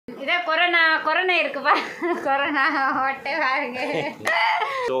இதே கொரோனா இருக்குப்பா கொரோனா ஓட்டே பாருங்க.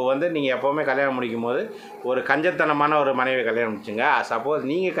 ஸோ வந்து நீங்கள் எப்போவுமே கல்யாணம் முடிக்கும் போது ஒரு கஞ்சத்தனமான ஒரு மனைவி கல்யாணம் முடிச்சுங்க. சப்போஸ்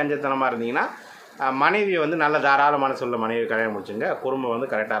நீங்கள் கஞ்சத்தனமாக இருந்தீங்கன்னா மனைவி வந்து நல்ல தாராள மனசுள்ள மனைவி கல்யாணம் முடிச்சுங்க. குடும்பம்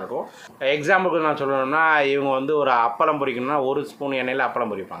வந்து கரெக்டாக இருக்கும். எக்ஸாம்பிளுக்கு நான் சொல்லணும்னா இவங்க வந்து ஒரு அப்பளம் பொரிக்கணும்னா 1 ஸ்பூன் எண்ணெயில்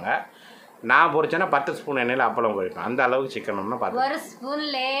அப்பளம் பொரிப்பாங்க. நான் பொரிச்சேன்னா 10 ஸ்பூன் எண்ணெயில் அப்பளம் பொரிப்பேன். அந்த அளவுக்கு சிக்கனம்னா பார்த்து 1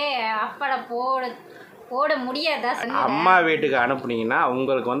 ஸ்பூன்ல அப்பளம் போட முடியாதா? அம்மா வீட்டுக்கு அனுப்புனீங்கன்னா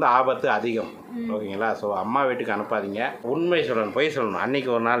உங்களுக்கு வந்து ஆபத்து அதிகம். ஓகேங்களா? ஸோ அம்மா வீட்டுக்கு அனுப்பாதீங்க. உண்மை சொல்லணும், பொய் சொல்லணும். அன்றைக்கி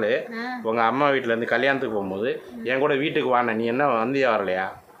ஒரு நாள் உங்கள் அம்மா வீட்டிலேருந்து கல்யாணத்துக்கு போகும்போது என் கூட வீட்டுக்கு வாங்க, நீ என்ன வந்தியா வரலையா?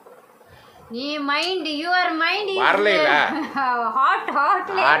 நீ மைண்ட் யுவர் மைண்ட் வரலையில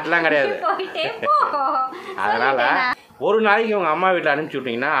ஹாட்லாம் கிடையாது. அதனால் ஒரு நாளைக்கு உங்கள் அம்மா வீட்டில் அனுப்பிச்சி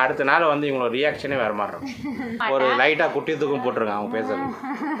விட்டிங்கன்னா அடுத்த நாள் வந்து இவங்களோட ரியாக்ஷனே வேறு மாதிரி இருக்கும். ஒரு லைட்டாக குட்டி தூக்கம் போட்டுருங்க அவங்க பேசுறது.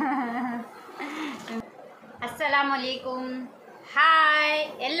 அஸ்ஸலாமு அலைக்கும். ஹாய்,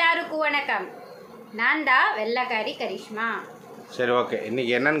 எல்லாருக்கும் வணக்கம். நான் தான் வெள்ளைக்காரி கரிஷ்மா. சரி, ஓகே.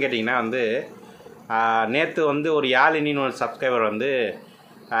 இன்றைக்கி என்னன்னு கேட்டிங்கன்னா வந்து நேற்று வந்து ஒரு யாழினின்னு ஒரு சப்ஸ்கிரைபர் வந்து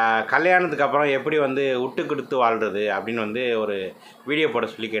கல்யாணத்துக்கு அப்புறம் எப்படி வந்து விட்டு கொடுத்து வாழ்கிறது அப்படின்னு வந்து ஒரு வீடியோ போட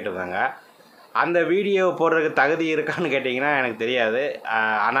சொல்லி கேட்டிருந்தாங்க. அந்த வீடியோ போடுறதுக்கு தகுதி இருக்கான்னு கேட்டிங்கன்னா எனக்கு தெரியாது.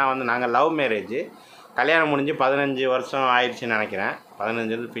 ஆனால் வந்து நாங்கள் லவ் மேரேஜ், கல்யாணம் முடிஞ்சு 15 வருஷம் ஆயிடுச்சுன்னு நினைக்கிறேன்.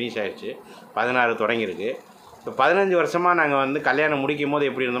 15 ஃபினிஷ் ஆகிடுச்சு, 16 தொடங்கியிருக்கு. ஸோ 15 வருஷமாக நாங்கள் வந்து கல்யாணம் முடிக்கும் போது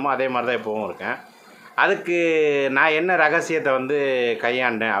எப்படி இருந்தோமோ அதே மாதிரி தான் இப்போவும் இருக்கேன். அதுக்கு நான் என்ன ரகசியத்தை வந்து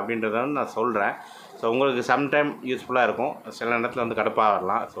கையாண்டேன் அப்படின்றத வந்து நான் சொல்கிறேன். ஸோ உங்களுக்கு சம்டைம் யூஸ்ஃபுல்லாக இருக்கும், சில நேரத்தில் வந்து கடுப்பாக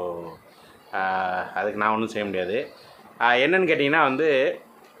வரலாம். ஸோ அதுக்கு நான் ஒன்றும் செய்ய முடியாது. என்னென்னு கேட்டிங்கன்னா வந்து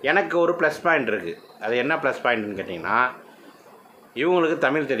எனக்கு ஒரு ப்ளஸ் பாயிண்ட் இருக்குது. அது என்ன ப்ளஸ் பாயிண்ட்டுன்னு கேட்டிங்கன்னா இவங்களுக்கு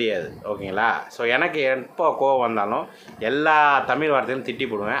தமிழ் தெரியாது. ஓகேங்களா? ஸோ எனக்கு எப்போ கோவம் வந்தாலும் எல்லா தமிழ் வார்த்தையும் திட்டி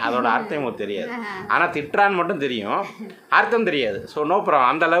போடுவேன். அதோட அர்த்தம் இவங்களுக்கு தெரியாது. ஆனால் திட்டுறான்னு மட்டும் தெரியும், அர்த்தம் தெரியாது. ஸோ நோ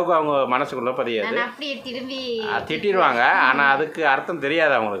ப்ராப்ளம், அந்த அளவுக்கு அவங்க மனசுக்குள்ளே பதியாது. திட்டிடுவாங்க, ஆனால் அதுக்கு அர்த்தம்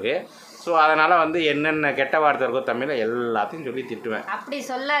தெரியாது அவங்களுக்கு. ஸோ அதனால் வந்து என்னென்ன கெட்ட வார்த்தை இருக்கோ தமிழில் எல்லாத்தையும் சொல்லி திட்டுவேன். அப்படி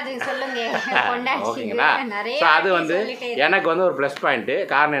சொல்லாது சொல்லுங்க. ஓகேங்களா? ஸோ அது வந்து எனக்கு வந்து ஒரு ப்ளஸ் பாயிண்ட்டு.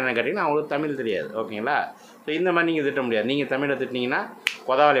 காரணம் என்னென்னு கேட்டிங்கன்னா அவங்களுக்கு தமிழ் தெரியாது. ஓகேங்களா? ஸோ இந்த மாதிரி நீங்கள் திட்ட முடியாது. நீங்கள் தமிழை திட்டினீங்கன்னா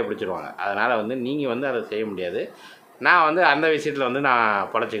கொதவாலையை பிடிச்சிடுவாங்க. அதனால் வந்து நீங்கள் வந்து அதை செய்ய முடியாது. நான் வந்து அந்த விஷயத்தில் வந்து நான்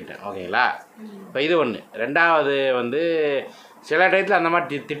பொழைச்சிக்கிட்டேன். ஓகேங்களா? இப்போ இது ஒன்று. ரெண்டாவது வந்து சில டயத்தில் அந்த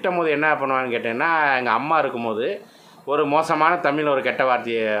மாதிரி திட்டும் போது என்ன பண்ணுவான்னு கேட்டிங்கன்னா எங்கள் அம்மா இருக்கும்போது ஒரு மோசமான தமிழ் ஒரு கெட்ட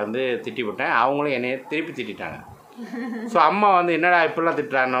வார்த்தையை வந்து திட்டிவிட்டேன். அவங்களும் என்னைய திருப்பி திட்டாங்க. ஸோ அம்மா வந்து என்னடா இப்படிலாம்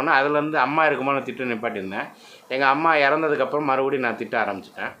திட்டுறாங்கன்னு அதுலேருந்து அம்மா இருக்கும்போது திட்டு நிப்பாட்டியிருந்தேன். எங்கள் அம்மா இறந்ததுக்கப்புறம் மறுபடியும் நான் திட்ட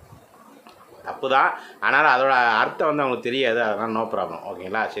ஆரம்பிச்சிட்டேன். தப்பு தான், ஆனால் அதோட அர்த்தம் வந்து அவங்களுக்கு தெரியாது. அதனால் நோ ப்ராப்ளம்.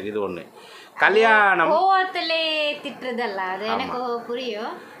 ஓகேங்களா? சரி, இது ஒன்று. கல்யாணம் கோவத்திலே திட்டுறதல்ல, அது எனக்கு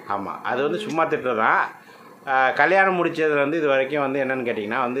புரியும். ஆமாம், அது வந்து சும்மா திட்டுறதான். கல்யாணம் முடித்தது வந்து இது வரைக்கும் வந்து என்னென்னு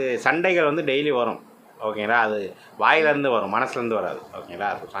கேட்டிங்கன்னா வந்து சண்டைகள் வந்து டெய்லி வரும். ஓகேங்களா? அது வாயிலேருந்து வரும், மனசுலேருந்து வராது.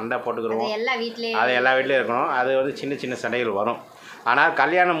 ஓகேங்களா? சண்டை போட்டுக்கிறோம், அது எல்லா வீட்லேயும் இருக்கணும். அது வந்து சின்ன சின்ன சண்டைகள் வரும். ஆனால்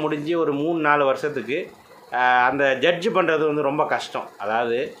கல்யாணம் முடிஞ்சு ஒரு 3-4 வருஷத்துக்கு அந்த ஜட்ஜ் பண்ணுறது வந்து ரொம்ப கஷ்டம்.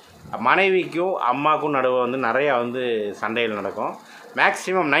 அதாவது மனைவிக்கும் அம்மாவுக்கும் நடுவே வந்து நிறையா வந்து சண்டைகள் நடக்கும்.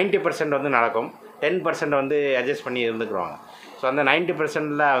 மேக்ஸிமம் 90% வந்து நடக்கும். 10% வந்து அட்ஜஸ்ட் பண்ணி இருந்துக்குருவாங்க. ஸோ அந்த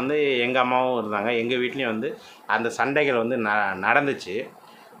 90%ல் வந்து எங்கள் அம்மாவும் இருந்தாங்க. எங்கள் வீட்லேயும் வந்து அந்த சண்டைகள் வந்து நடந்துச்சு.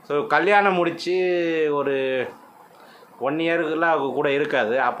 ஸோ கல்யாணம் முடித்து ஒரு 1 இயருக்குலாம் அவங்க கூட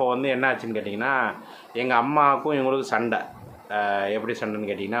இருக்காது. அப்போ வந்து என்ன ஆச்சுன்னு கேட்டிங்கன்னா எங்கள் அம்மாவுக்கும் இவங்களுக்கும் சண்டை. எப்படி சண்டைன்னு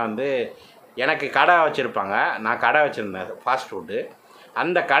கேட்டிங்கன்னா வந்து எனக்கு கடை வச்சுருப்பாங்க. நான் கடை வச்சுருந்தேன், ஃபாஸ்ட் ஃபுட்டு.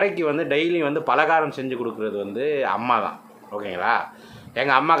 அந்த கடைக்கு வந்து டெய்லி வந்து பலகாரம் செஞ்சு கொடுக்குறது வந்து அம்மா தான். ஓகேங்களா?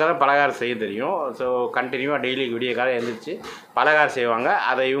 எங்கள் அம்மாவுக்கு தான் பலகாரம் செய்ய தெரியும். ஸோ கண்டினியூவாக டெய்லி விடிய காலம் எழுந்திரிச்சு பலகாரம் செய்வாங்க.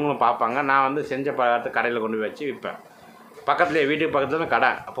 அதை இவங்களும் பார்ப்பாங்க. நான் வந்து செஞ்ச பலகாரத்தை கடையில் கொண்டு போய் வச்சு விற்பேன். பக்கத்துலேயே, வீட்டுக்கு பக்கத்தில் கடை.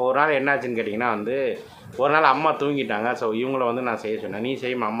 அப்போ ஒரு நாள் என்னாச்சுன்னு கேட்டிங்கன்னா வந்து ஒரு நாள் அம்மா தூங்கிட்டாங்க. ஸோ இவங்கள வந்து நான் செய்ய சொன்னேன். நீ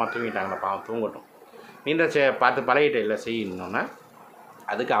செய்யுமா, அம்மா தூங்கிட்டாங்களா, பாவம் தூங்கட்டும், நீ தான் பார்த்து பழகிட்டே இல்லை செய்யணுன்னே.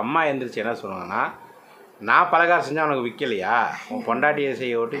 அதுக்கு அம்மா எழுந்திரிச்சு என்ன சொல்லுவாங்கன்னா, நான் பலகாரம் செஞ்சால் உனக்கு விற்கலையா, உன் பொண்டாட்டியை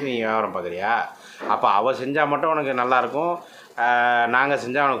செய்ய விட்டு நீ வியாபாரம் பார்க்குறியா, அப்போ அவள் செஞ்சால் மட்டும் உனக்கு நல்லாயிருக்கும், நாங்கள்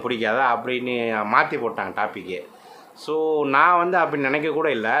செஞ்சால் உனக்கு பிடிக்காதா அப்படின்னு மாற்றி போட்டாங்க டாப்பிக்கு. ஸோ நான் வந்து அப்படி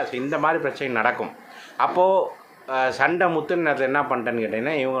நினைக்கக்கூட இல்லை. ஸோ இந்த மாதிரி பிரச்சனை நடக்கும். அப்போது சண்டை முத்துன நேரத்தில் என்ன பண்ணிட்டேன்னு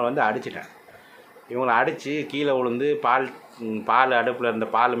கேட்டிங்கன்னா இவங்களை வந்து அடிச்சிட்டேன். இவங்களை அடித்து கீழே விழுந்து பால் அடுப்பில் இருந்த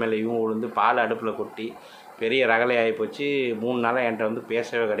பால் மேலே இவங்க விழுந்து பால் அடுப்பில் கொட்டி பெரிய ரகலை ஆகிப்போச்சு. 3 நாளாக என்கிட்ட வந்து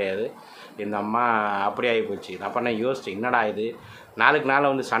பேசவே கிடையாது இந்த அம்மா. அப்படி ஆகிப்போச்சு. நான் பண்ண யோசிச்சேன், என்னடா இது, நாளுக்கு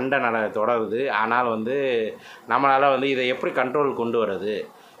நாள் வந்து சண்டை தொடருது. ஆனால் வந்து நம்மளால் வந்து இதை எப்படி கண்ட்ரோல் கொண்டு வர்றது?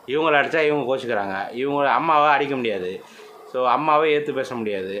 இவங்களை அடித்தா இவங்க கோச்சிக்கிறாங்க, இவங்க அம்மாவை அடிக்க முடியாது. ஸோ அம்மாவை ஏற்று பேச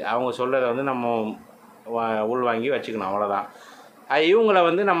முடியாது. அவங்க சொல்கிறத வந்து நம்ம உள்வாங்கி வச்சுக்கணும், அவ்வளோதான். இவங்கள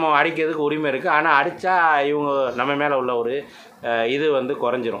வந்து நம்ம அடிக்கிறதுக்கு உரிமை இருக்குது. ஆனால் அடித்தா இவங்க நம்ம மேலே உள்ள ஒரு இது வந்து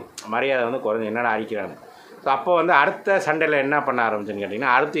குறைஞ்சிரும், மரியாதை வந்து குறைஞ்சிரும், என்னடா அடிக்கிறாங்க. ஸோ அப்போ வந்து அடுத்த சண்டையில் என்ன பண்ண ஆரம்பிச்சுன்னு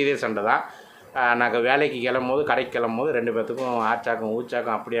கேட்டிங்கன்னா, அடுத்து இதே சண்டை தான். நாங்கள் வேலைக்கு கிளம்பும்போது கடைக்கு கிளம்பும்போது 2 பேர்த்துக்கும் ஆச்சாக்கும்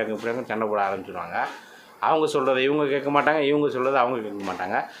ஊச்சாக்கும் அப்படியாக்கும் இப்படியாக்கும் சண்டை போட ஆரம்பிச்சிடுவாங்க. அவங்க சொல்கிறத இவங்க கேட்க மாட்டாங்க, இவங்க சொல்கிறத அவங்க கேட்க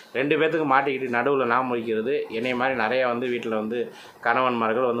மாட்டாங்க. 2 பேர்த்துக்கு மாட்டிக்கிட்டு நடுவில் நான் முடிக்கிறது. என்னை மாதிரி நிறையா வந்து வீட்டில் வந்து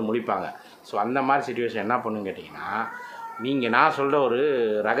கணவன்மார்கள் வந்து முடிப்பாங்க. ஸோ அந்த மாதிரி சிச்சுவேஷன் என்ன பண்ணுன்னு கேட்டிங்கன்னா, நான் சொல்கிற ஒரு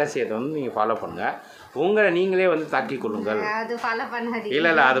ரகசியத்தை வந்து நீங்கள் ஃபாலோ பண்ணுங்கள். உங்களை நீங்களே வந்து தாக்கிக் கொள்ளுங்கள்.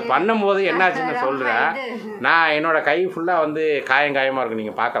 இல்லை அது பண்ணும்போது என்னாச்சுன்னு சொல்கிறேன். நான் என்னோடய கை ஃபுல்லாக வந்து காயமாக இருக்கும்,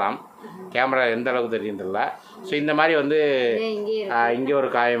 நீங்கள் பார்க்கலாம். கேமரா எந்த அளவுக்கு தெரியுதில்ல. ஸோ இந்த மாதிரி வந்து இங்கே ஒரு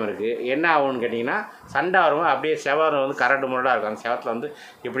காயம் இருக்குது. என்ன ஆகும்னு கேட்டிங்கன்னா, சண்டை வரும்போது அப்படியே செவரம் வந்து கரண்டு முரடாக இருக்கும். அந்த செவத்தில் வந்து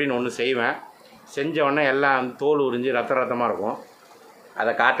இப்படின்னு ஒன்று செய்வேன். செஞ்ச உடனே எல்லாம் வந்து தோல் உறிஞ்சி ரத்தமாக இருக்கும்.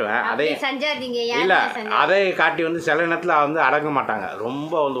 அதை காட்டுவேன். அதை காட்டி வந்து சில நேரத்தில் வந்து அடங்க மாட்டாங்க.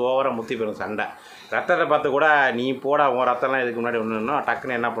 ரொம்ப வந்து ஓவராக முத்தி போயிடும் சண்டை. ரத்தத்தை பார்த்து கூட நீ போட உன் ரத்தம்லாம் இதுக்கு முன்னாடி ஒன்றுன்னா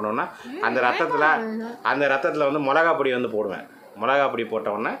டக்குன்னு என்ன பண்ணுவேன்னா, அந்த ரத்தத்தில் வந்து மிளகா பொடி வந்து போடுவேன். மிளகா பொடி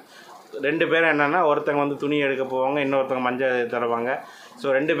போட்டவுடனே 2 பேரும் என்னென்னா, ஒருத்தங்க வந்து துணி எடுக்க போவாங்க, இன்னொருத்தவங்க மஞ்சள் தருவாங்க. ஸோ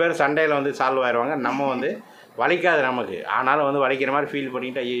 2 பேரும் சண்டையில் வந்து சால்வ் ஆயிடுவாங்க. நம்ம வந்து வலிக்காது நமக்கு, ஆனாலும் வந்து வலிக்கிற மாதிரி ஃபீல்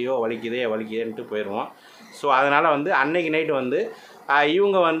பண்ணிவிட்டு ஐயோ வலிக்குதேன்ட்டு போயிடுவோம். ஸோ அதனால் வந்து அன்னைக்கு நைட்டு வந்து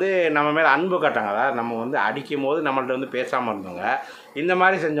இவங்க வந்து நம்ம மேலே அன்பு காட்டாங்க. அதாவது நம்ம வந்து அடிக்கும் போது நம்மள்ட்ட வந்து பேசாமல் இருந்தவங்க இந்த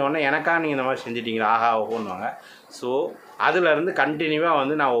மாதிரி செஞ்சோடனே எனக்காக நீங்கள் இந்த மாதிரி செஞ்சிட்டீங்களா ஆஹா ஓஹோன்னுவாங்க. ஸோ அதுலேருந்து கண்டினியூவாக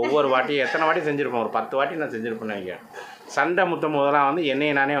வந்து நான் ஒவ்வொரு வாட்டியும் எத்தனை வாட்டி செஞ்சுருப்பேன், ஒரு 10 வாட்டி நான் செஞ்சுருப்பேன்னு நினைக்கிறேன். சண்டை முத்தும் போதெல்லாம் வந்து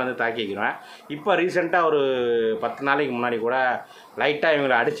என்னையை நானே வந்து தாக்கிக்கிறேன். இப்போ ரீசெண்டாக ஒரு 10 நாளைக்கு முன்னாடி கூட லைட்டாக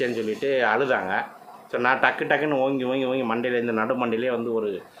இவங்களை அடிச்சேன்னு சொல்லிட்டு அழுதாங்க. ஸோ நான் டக்குன்னு ஓங்கி மண்டையிலேருந்து நடு மண்டையிலே வந்து ஒரு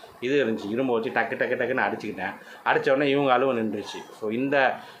இது இருந்துச்சு, இரும்பு வச்சு டக்குன்னு அடிச்சுக்கிட்டேன். அடித்தோடனே இவங்க அழுவ நின்றுச்சு. ஸோ இந்த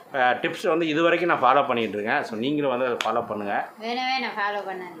டிப்ஸ் வந்து இது வரைக்கும் நான் ஃபாலோ பண்ணிகிட்ருக்கேன். ஸோ நீங்களும் வந்து அதை ஃபாலோ பண்ணுங்கள்.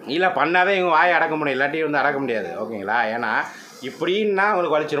 இல்லை பண்ணாதே இவங்க வாயை அடக்க முடியும், இல்லாட்டி வந்து அடக்க முடியாது. ஓகேங்களா? ஏன்னா இப்படின்னா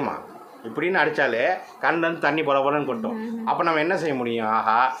உங்களுக்கு வலிச்சிருமா, இப்படின்னு அடித்தாலே கண்ணிலேருந்து தண்ணி போலன்னு கொட்டும். அப்போ நம்ம என்ன செய்ய முடியும்?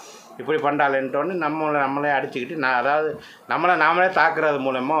 ஆஹா இப்படி பண்ணுறாளேன்ட்டோன்னு நம்மளே அடிச்சுக்கிட்டு அதாவது நாமளே தாக்குறது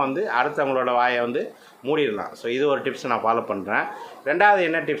மூலமாக வந்து அடுத்தவங்களோட வாயை வந்து மூடிடலாம். ஸோ இது ஒரு டிப்ஸ் நான் ஃபாலோ பண்ணுறேன். 2வது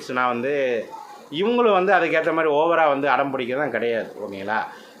என்ன டிப்ஸ்னால் வந்து இவங்களும் வந்து அதுக்கேற்ற மாதிரி ஓவராக வந்து அடம் பிடிக்கிறதான் கிடையாது. ஓகேங்களா?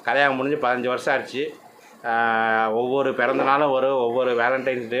 கல்யாணம் முடிஞ்சு 15 வருஷம் ஆச்சு. ஒவ்வொரு பிறந்த நாளும் வரும், ஒவ்வொரு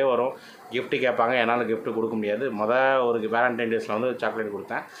வேலண்டைன்ஸ் டே வரும், கிஃப்ட்டு கேட்பாங்க. என்னால் கிஃப்ட்டு கொடுக்க முடியாது. ஒரு வேலண்டைன் டேஸில் வந்து சாக்லேட்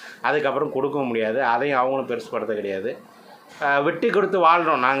கொடுத்தேன், அதுக்கப்புறம் கொடுக்க முடியாது. அதையும் அவங்களும் பெருசுப்படுத்த கிடையாது. விட்டு கொடுத்து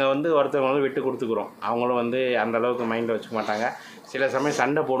வாழ்கிறோம். நாங்கள் வந்து ஒருத்தவங்க வந்து விட்டு கொடுத்துக்குறோம். அவங்களும் வந்து அந்தளவுக்கு மைண்டில் வச்சுக்க மாட்டாங்க. சில சமயம்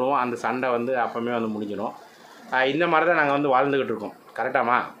சண்டை போடுவோம், அந்த சண்டை வந்து அப்போவுமே வந்து முடிஞ்சிடும். இந்த மாதிரி தான் நாங்கள் வந்து வாழ்ந்துக்கிட்டு இருக்கோம்.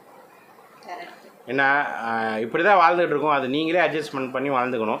 கரெக்டாமா? ஏன்னா இப்படி தான் வாழ்ந்துகிட்டு இருக்கோம். அது நீங்களே அட்ஜஸ்ட்மெண்ட் பண்ணி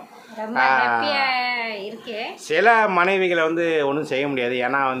வாழ்ந்துக்கணும். சில மனைவிகளை வந்து ஒன்றும் செய்ய முடியாது.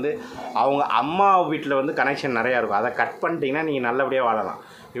 ஏன்னா வந்து அவங்க அம்மா வீட்டில் வந்து கனெக்ஷன் நிறையா இருக்கும். அதை கட் பண்ணிட்டீங்கன்னா நீங்கள் நல்லபடியாக வாழலாம்.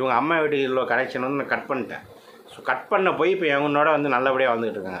 இவங்க அம்மா வீட்டுக்கு உள்ள கனெக்ஷன் வந்து நான் கட் பண்ணிட்டேன். ஸோ கட் பண்ண போய் இப்போ எவனோட வந்து நல்லபடியாக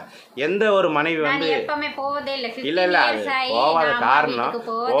வந்துக்கிட்டு இருக்காங்க. எந்த ஒரு மனைவி வந்து இல்லை அது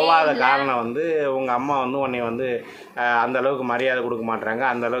போகாத காரணம் வந்து உங்கள் அம்மா வந்து உன்னை வந்து அந்தளவுக்கு மரியாதை கொடுக்க மாட்டாங்க,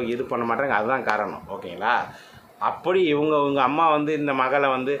 அந்தளவுக்கு இது பண்ண மாட்டாங்க. அதுதான் காரணம். ஓகேங்களா? அப்படி உங்கள் அம்மா வந்து இந்த மகளை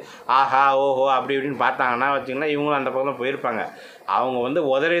வந்து ஆஹா ஓஹோ அப்படி இப்படின்னு பார்த்தாங்கன்னா வச்சிங்கன்னா இவங்களும் அந்த பக்கம் போயிருப்பாங்க. அவங்க வந்து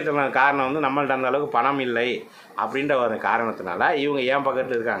உதறியதுன காரணம் வந்து நம்மள்ட்ட அந்த அளவுக்கு பணம் இல்லை அப்படின்ற ஒரு காரணத்தினால இவங்க ஏன்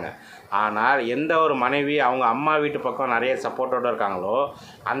பக்கத்தில் இருக்காங்க. ஆனால் எந்த ஒரு மனைவி அவங்க அம்மா வீட்டு பக்கம் நிறைய சப்போர்ட்டோடு இருக்காங்களோ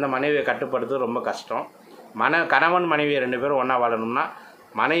அந்த மனைவியை கட்டுப்படுத்துறது ரொம்ப கஷ்டம். கணவன் மனைவி 2 பேரும் ஒன்றா வாழணும்னா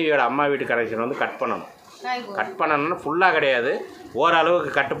மனைவியோட அம்மா வீட்டு கனெக்ஷன் வந்து கட் பண்ணணும்னா ஃபுல்லாக கிடையாது, ஓரளவுக்கு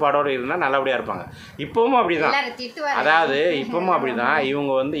கட்டுப்பாடோடு இருந்தால் நல்லபடியாக இருப்பாங்க. இப்போவும் அப்படி தான். அதாவது இப்போவும் அப்படி தான்.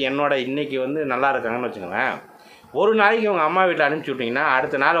 இவங்க வந்து என்னோட இன்றைக்கி வந்து நல்லா இருக்காங்கன்னு வச்சுக்கோங்களேன். ஒரு நாளைக்கு இவங்க அம்மா வீட்டில் அனுப்பிச்சி விட்டிங்கன்னா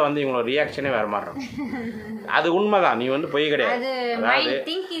அடுத்த நாள் வந்து இவங்களோட ரியாக்ஷனே வேறு மாதிரி இருக்கும். அது உண்மை தான், நீ வந்து பொய் கிடையாது. அதாவது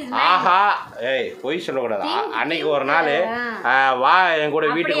ஆஹா பொய் சொல்லக்கூடாது. அன்னைக்கு ஒரு நாள் வா என் கூட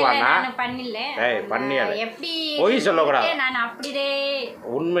வீட்டுக்கு வானா பண்ணியாத பொய் சொல்லக்கூடாது,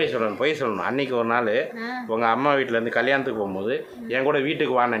 உண்மை சொல்லணும், பொய் சொல்லணும். அன்னைக்கு ஒரு நாள் உங்கள் அம்மா வீட்டிலேருந்து கல்யாணத்துக்கு போகும்போது என் கூட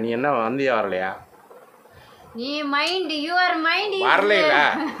வீட்டுக்கு வானா, நீ என்ன வந்தியா வரலையா? நீ மைண்ட் யுவர் மைண்ட் வரலைல,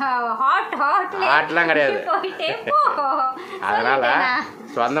 ஹாட்லாம் கிடையாது. அதனால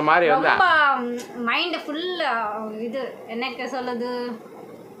ஸோ அந்த மாதிரி வந்து மைண்ட் ஃபுல் இது எனக்கு சொல்லுது.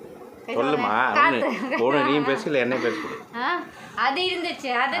 சொல்லுமா ஒன்று நீ பேசல என்ன பேசு. அது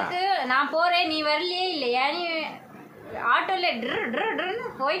இருந்துச்சு. அதுக்கு நான் போகிறேன் நீ வரலையே இல்லையா, நீ ஆட்டோவில்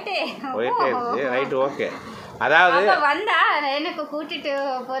போயிட்டே இருந்துச்சு. Right okay. அதாவது எனக்கு கூட்டிட்டு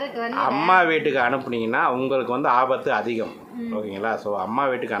போறதுக்கு அம்மா வீட்டுக்கு அனுப்புனீங்கன்னா உங்களுக்கு வந்து ஆபத்து அதிகம். ஓகேங்களா? ஸோ அம்மா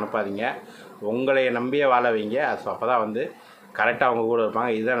வீட்டுக்கு அனுப்பாதீங்க, உங்களை நம்பியே வாழ வைங்க. ஸோ அப்போ தான் வந்து கரெக்டாக அவங்க கூட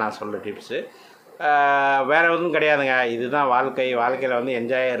இருப்பாங்க. இதுதான் நான் சொல்கிற டிப்ஸு. வேறு எதுவும் கிடையாதுங்க. இதுதான் வாழ்க்கையில் வந்து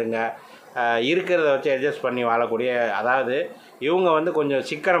என்ஜாயாக இருங்க. இருக்கிறத வச்சு அட்ஜஸ்ட் பண்ணி வாழக்கூடிய, அதாவது இவங்க வந்து கொஞ்சம்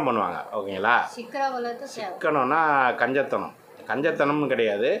சிக்கனம் பண்ணுவாங்க. ஓகேங்களா? சிக்கனம்னா கஞ்சத்தனம்னு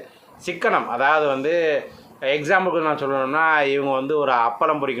கிடையாது, சிக்கனம். அதாவது வந்து எக்ஸாம்பிளுக்கு நான் சொல்லணும்னா, இவங்க வந்து ஒரு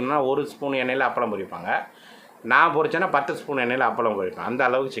அப்பளம் பொரிக்கணும்னா 1 ஸ்பூன் எண்ணெயில் அப்பளம் பொரிப்பாங்க. நான் பொரிச்சேன்னா 10 ஸ்பூன் எண்ணெயில் அப்பளம் பொரிப்பேன். அந்த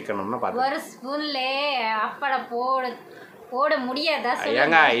அளவுக்கு சிக்கனம்னா பார்த்து. 1 ஸ்பூன்ல அப்பளம் போட முடியாதா?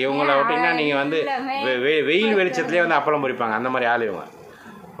 ஏங்க இவங்கள விட்டிங்கன்னா நீங்கள் வந்து வெயில் வெளிச்சத்துலேயே வந்து அப்பளம் பொரிப்பாங்க. அந்த மாதிரி ஆள் இவங்க.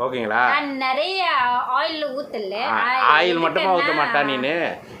 ஓகேங்களா? நிறைய ஆயில் ஊற்றல, ஆயில் மட்டுமா ஊற்ற மாட்டா. நீனு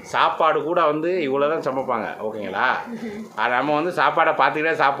சாப்பாடு கூட வந்து இவ்வளோ தான் சமைப்பாங்க. ஓகேங்களா? நம்ம வந்து சாப்பாடை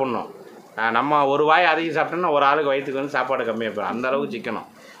பார்த்துக்கிட்டே சாப்பிட்ணும். நம்ம ஒரு வாய் அதிகம் சாப்பிட்டோம்னா ஒரு ஆளுக்கு வயிற்றுக்கு வந்து சாப்பாடு கம்மியாக போயிடும். அந்த அளவுக்கு சிக்கனம்.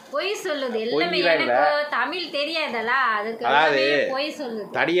 பொய் சொல்லுது எல்லாமே. எனக்கு தமிழ் தெரியாதல்ல, அதுக்கு அதாவது பொய் சொல்லுது.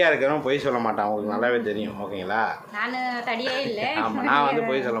 தடியாக இருக்கிறவன் பொய் சொல்ல மாட்டான், உங்களுக்கு நல்லாவே தெரியும். ஓகேங்களா? நான் தடியே இல்லை. ஆமாம், நான் வந்து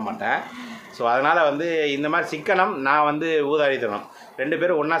பொய் சொல்ல மாட்டேன். ஸோ அதனால் வந்து இந்த மாதிரி சிக்கனம், நான் வந்து ஊதாரித்தனம் 2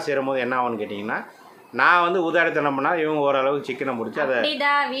 பேரும் ஒன்றா சேரும் போது என்ன ஆகும்னு கேட்டிங்கன்னா, நான் வந்து ஊதாரித்தனம் பண்ணால் இவங்க ஓரளவுக்கு சிக்கனை முடிச்சு அதை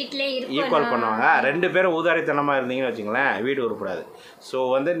ஈக்குவல் பண்ணுவாங்க. 2 பேரும் ஊதாரித்தனமாக இருந்தீங்கன்னு வச்சுங்களேன், வீடு உருப்படாது. ஸோ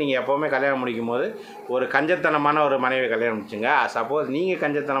வந்து நீங்கள் எப்போவுமே கல்யாணம் முடிக்கும் போது ஒரு கஞ்சத்தனமான ஒரு மனைவி கல்யாணம் முடிச்சுங்க. சப்போஸ் நீங்கள்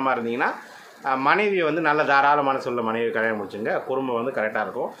கஞ்சத்தனமாக இருந்தீங்கன்னா மனைவி வந்து நல்ல தாராள மனசு உள்ள மனைவி கல்யாணம் முடிச்சுங்க. குடும்பம் வந்து கரெக்டாக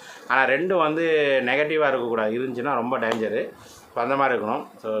இருக்கும். ஆனால் 2ம் வந்து நெகட்டிவாக இருக்கக்கூடாது. இருந்துச்சுன்னா ரொம்ப டேஞ்சரு. ஸோ அந்த மாதிரி இருக்கணும்.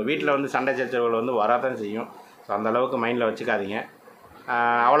 ஸோ வீட்டில் வந்து சண்டை சச்சரவுகள் வந்து வராதான் செய்யும். ஸோ அந்தளவுக்கு மைண்டில் வச்சுக்காதீங்க.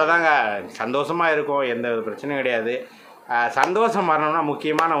 அவ்வளோதாங்க. சந்தோஷமாக இருக்கும், எந்த ஒரு பிரச்சனையும் கிடையாது. சந்தோஷம் வரணும்னா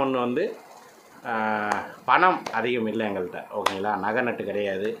முக்கியமான ஒன்று வந்து பணம் அதிகம் இல்லை எங்கள்கிட்ட. ஓகேங்களா? நகை நட்டு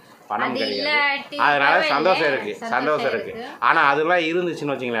கிடையாது, பணம் கிடையாது. அதனால் சந்தோஷம் இருக்குது. ஆனால் அதெல்லாம்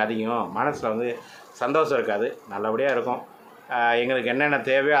இருந்துச்சுன்னு வச்சிங்களேன், அதிகம் மனசில் வந்து சந்தோஷம் இருக்காது. நல்லபடியாக இருக்கும். எங்களுக்கு என்னென்ன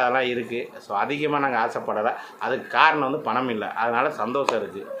தேவையோ அதெல்லாம் இருக்குது. ஸோ அதிகமாக நாங்கள் ஆசைப்படலை. அதுக்கு காரணம் வந்து பணம் இல்லை. அதனால் சந்தோஷம்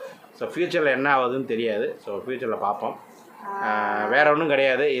இருக்குது. ஸோ ஃப்யூச்சரில் என்ன ஆகுதுன்னு தெரியாது. ஸோ ஃப்யூச்சரில் பார்ப்போம். வேறு ஒன்றும்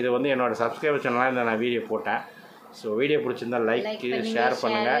கிடையாது. இது வந்து என்னோடய சப்ஸ்கிரைபர் சேனலாக இந்த நான் வீடியோ போட்டேன். ஸோ வீடியோ பிடிச்சிருந்தால் லைக் ஷேர்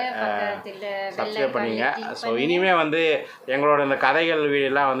பண்ணுங்கள், சப்ஸ்கிரைப் பண்ணிங்க. ஸோ இனிமேல் வந்து எங்களோட இந்த கதைகள்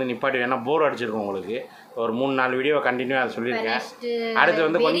வீடியோலாம் வந்து நிப்பாட்டி வேணால் போர் அடிச்சிருக்கோம் உங்களுக்கு. ஒரு 3-4 வீடியோ கண்டினியூவாக அதை சொல்லியிருக்கேன். அடுத்து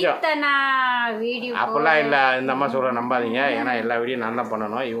வந்து கொஞ்சம் அப்போல்லாம் இல்லை, இந்த மாதிரி சொல்கிற நம்பாதீங்க. ஏன்னா எல்லா வீடியோ நான் தான்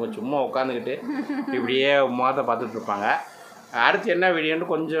பண்ணணும். இவங்க சும்மா உட்காந்துக்கிட்டு இப்படியே முகத்தை பார்த்துட்டு இருப்பாங்க. அடுத்து என்ன வீடியோன்னு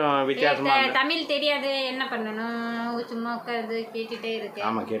கொஞ்சம் வித்தியாசமாக. தமிழ் தெரியாது, என்ன பண்ணணும்? சும்மா உட்காந்து கேட்டுட்டே இருக்கு.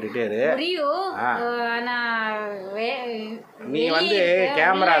 ஆமாம், கேட்டுகிட்டே இரு. நீ வந்து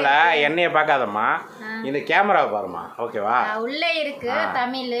கேமராவில் என்னைய பார்க்காதம்மா, இந்த கேமராவை பாருமா. ஓகேவா? உள்ளே இருக்கு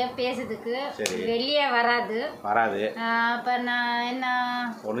தமிழ் பேசுறதுக்கு, வெளியே வராது. அப்போ நான் என்ன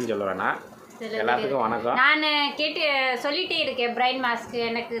ஒன்றும் சொல்ல வேணாம். எல்லாத்துக்கும் வணக்கம். நான் சொல்லிட்டே இருக்கேன், பிரைன் மாஸ்க்கு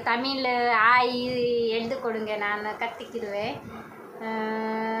எனக்கு தமிழ் எழுதி கொடுங்க, நான் கற்றுக்கிடுவேன்.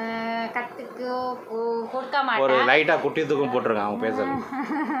 கொடுக்க மாட்டேன். ஒரு லைட்டாக குட்டியத்துக்கும் போட்டிருக்கான் அவங்க பேசுறது.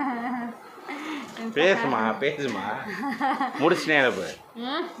 பேசுமா முடிச்சுனே இப்போ.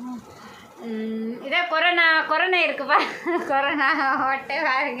 இதே கொரோனா இருக்குப்பா, கொரோனா ஓட்டே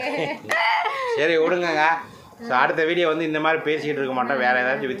பாருங்க. சரி விடுங்க. ஸோ அடுத்த வீடியோ வந்து இந்த மாதிரி பேசிக்கிட்டு இருக்க மாட்டோம், வேறு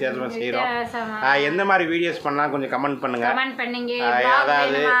ஏதாச்சும் வித்தியாசமாக செய்கிறோம். எந்த மாதிரி வீடியோஸ் பண்ணலாம் கொஞ்சம் கமெண்ட் பண்ணுங்கள்.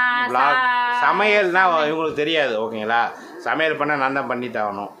 அதாவது வ்ளாக் சமையல்னா இவங்களுக்கு தெரியாது. ஓகேங்களா? சமையல் பண்ண நான் தான் பண்ணி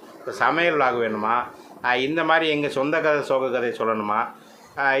தரணும். இப்போ சமையல் வ்ளாக் வேணுமா, இந்த மாதிரி எங்கள் சொந்த கதை சோக கதை சொல்லணுமா,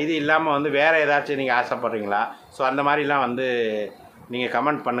 இது இல்லாமல் வந்து வேறு ஏதாச்சும் நீங்கள் ஆசைப்பட்றீங்களா? ஸோ அந்த மாதிரிலாம் வந்து நீங்கள்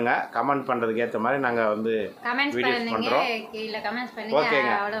கமெண்ட் பண்ணுங்கள். கமெண்ட் பண்ணுறதுக்கு ஏற்ற மாதிரி நாங்கள் வந்து வீடியோஸ் பண்ணுறோம்.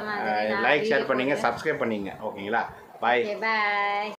 ஓகேங்க. லைக் ஷேர் பண்ணிங்க, சப்ஸ்கிரைப் பண்ணிங்க. ஓகேங்களா? பாய்.